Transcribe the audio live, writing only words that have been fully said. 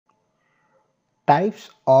Types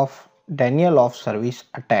of denial of service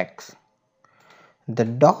attacks. The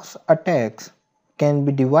DOS attacks can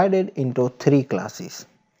be divided into three classes: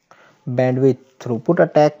 bandwidth throughput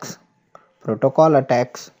attacks, protocol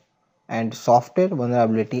attacks, and software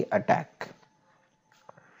vulnerability attack.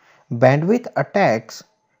 Bandwidth attacks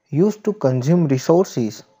used to consume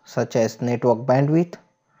resources such as network bandwidth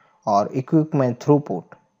or equipment throughput.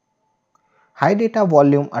 High data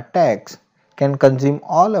volume attacks can consume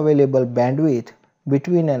all available bandwidth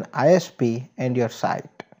between an ISP and your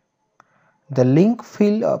site. The link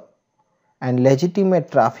fill up and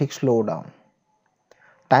legitimate traffic slowdown.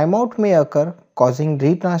 Timeout may occur, causing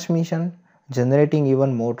retransmission, generating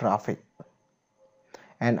even more traffic.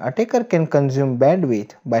 An attacker can consume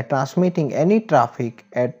bandwidth by transmitting any traffic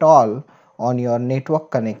at all on your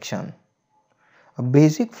network connection. A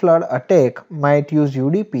basic flood attack might use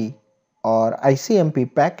UDP or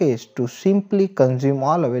ICMP package to simply consume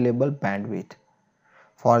all available bandwidth.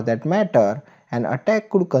 For that matter, an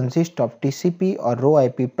attack could consist of TCP or row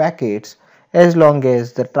IP packets as long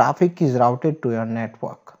as the traffic is routed to your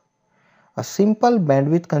network. A simple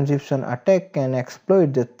bandwidth consumption attack can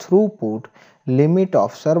exploit the throughput limit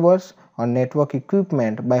of servers or network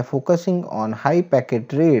equipment by focusing on high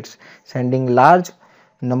packet rates, sending large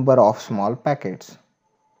number of small packets.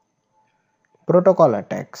 Protocol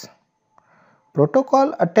attacks.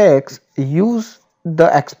 Protocol attacks use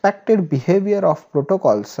the expected behavior of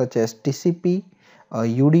protocols such as TCP,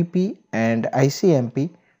 UDP and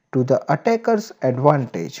ICMP to the attacker's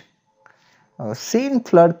advantage. Scene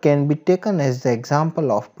flood can be taken as the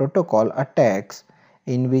example of protocol attacks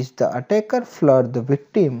in which the attacker floods the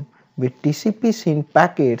victim with TCP scene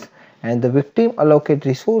packets and the victim allocates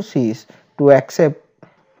resources to accept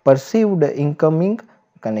perceived incoming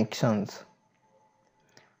connections.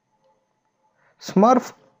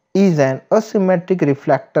 Smurf is an asymmetric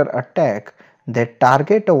reflector attack that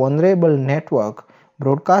targets a vulnerable network,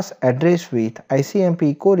 broadcast address with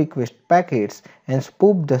ICMP echo request packets and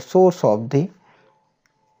spoof the source of the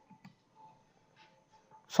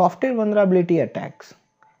software vulnerability attacks.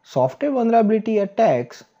 Software vulnerability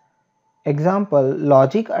attacks, example,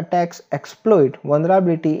 logic attacks exploit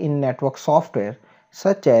vulnerability in network software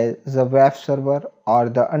such as the web server or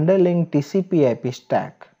the underlying TCP IP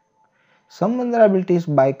stack. Some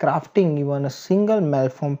vulnerabilities by crafting even a single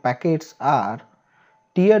malformed packets are: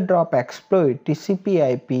 teardrop exploit TCP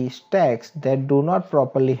IP stacks that do not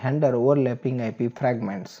properly handle overlapping IP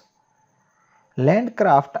fragments.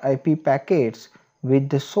 Landcraft IP packets with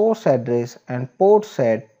the source address and port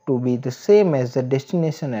set to be the same as the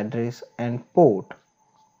destination address and port.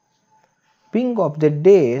 Ping of the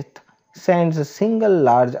death sends a single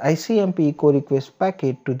large ICMP echo request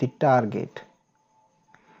packet to the target.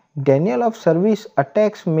 Denial of service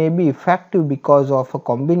attacks may be effective because of a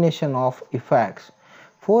combination of effects.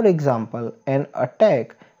 For example, an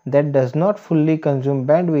attack that does not fully consume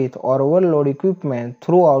bandwidth or overload equipment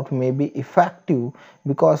throughout may be effective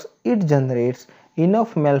because it generates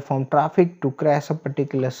enough malformed traffic to crash a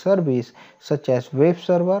particular service such as web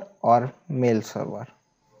server or mail server.